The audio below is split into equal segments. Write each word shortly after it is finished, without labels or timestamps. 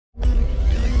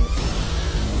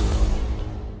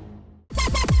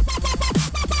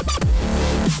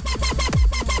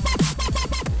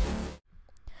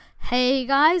Hey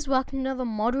guys, welcome to another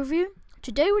mod review.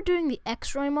 Today we're doing the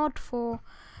X-ray mod for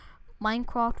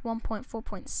Minecraft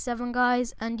 1.4.7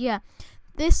 guys, and yeah,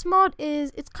 this mod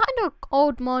it's kind of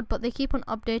old mod, but they keep on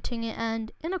updating it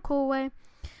and in a cool way.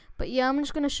 But yeah, I'm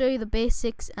just going to show you the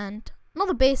basics, and not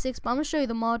the basics, but I'm going to show you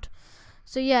the mod.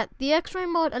 So yeah, the X-ray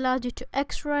mod allows you to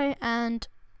X-ray and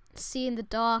see in the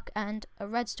dark and a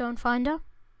redstone finder.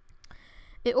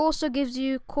 It also gives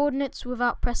you coordinates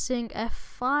without pressing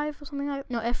F5 or something like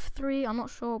that. No, F3, I'm not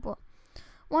sure, but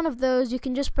one of those. You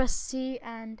can just press C,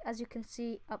 and as you can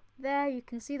see up there, you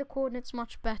can see the coordinates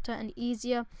much better and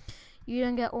easier. You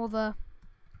don't get all the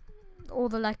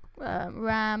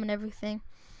RAM and everything.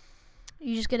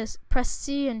 You just get to press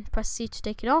C and press C to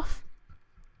take it off.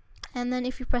 And then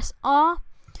if you press R,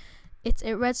 it's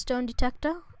a redstone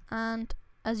detector, and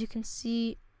as you can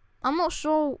see, I'm not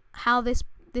sure how this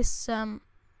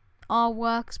R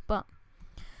works, but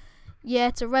yeah,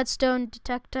 it's a redstone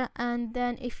detector. And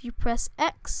then if you press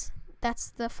X, that's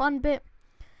the fun bit,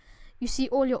 you see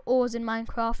all your ores in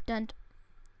Minecraft. And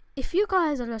if you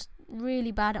guys are just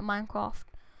really bad at Minecraft,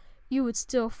 you would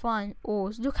still find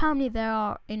ores. Look how many there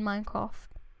are in Minecraft.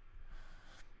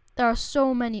 There are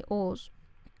so many ores.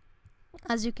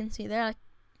 As you can see, there are like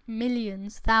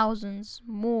millions, thousands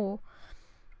more.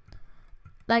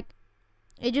 Like,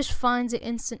 it just finds it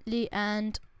instantly.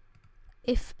 And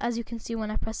if, as you can see,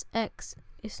 when I press X,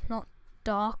 it's not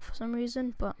dark for some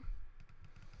reason, but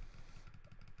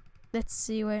let's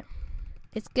see, wait,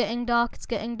 it's getting dark, it's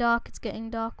getting dark, it's getting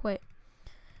dark, wait,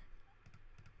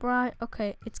 bright,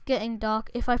 okay, it's getting dark.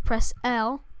 If I press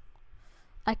L,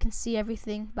 I can see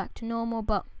everything back to normal,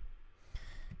 but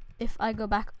if I go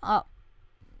back up,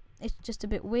 it's just a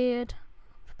bit weird.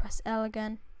 Press L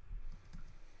again,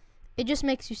 it just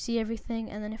makes you see everything.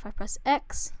 And then if I press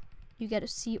X, you get to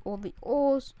see all the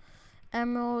ores,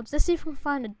 emeralds. Let's see if we can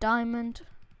find a diamond.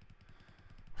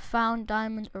 Found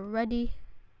diamond already.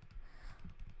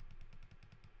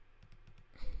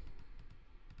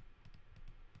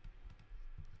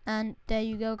 And there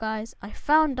you go guys, I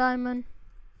found diamond.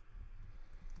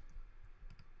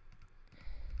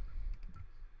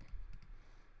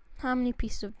 How many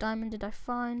pieces of diamond did I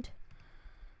find?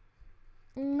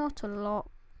 Not a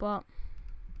lot, but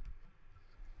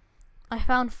I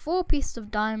found 4 pieces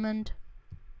of diamond,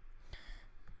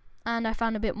 and I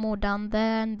found a bit more down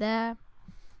there and there.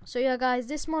 So yeah guys,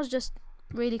 this mod's just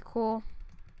really cool.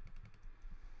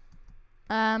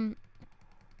 But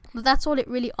that's all it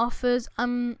really offers.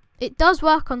 It does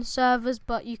work on servers,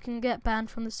 but you can get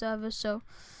banned from the servers, so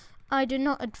I do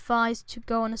not advise to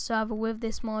go on a server with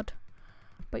this mod.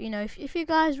 But you know, if you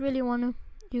guys really want to,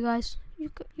 you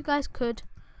guys could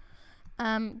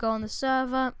go on the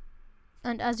server.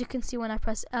 And as you can see, when I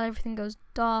press L, everything goes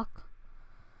dark,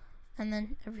 and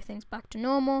then everything's back to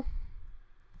normal.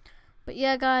 But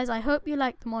yeah guys, I hope you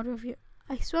liked the mod review.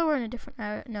 I swear we're in a different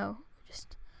area. No,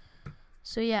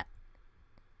 so yeah,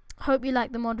 hope you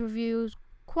liked the mod reviews.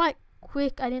 Quite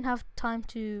quick, I didn't have time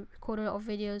to record a lot of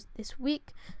videos this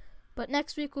week, but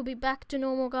next week we'll be back to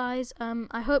normal guys.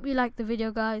 I hope you liked the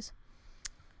video guys.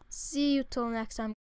 See you till next time.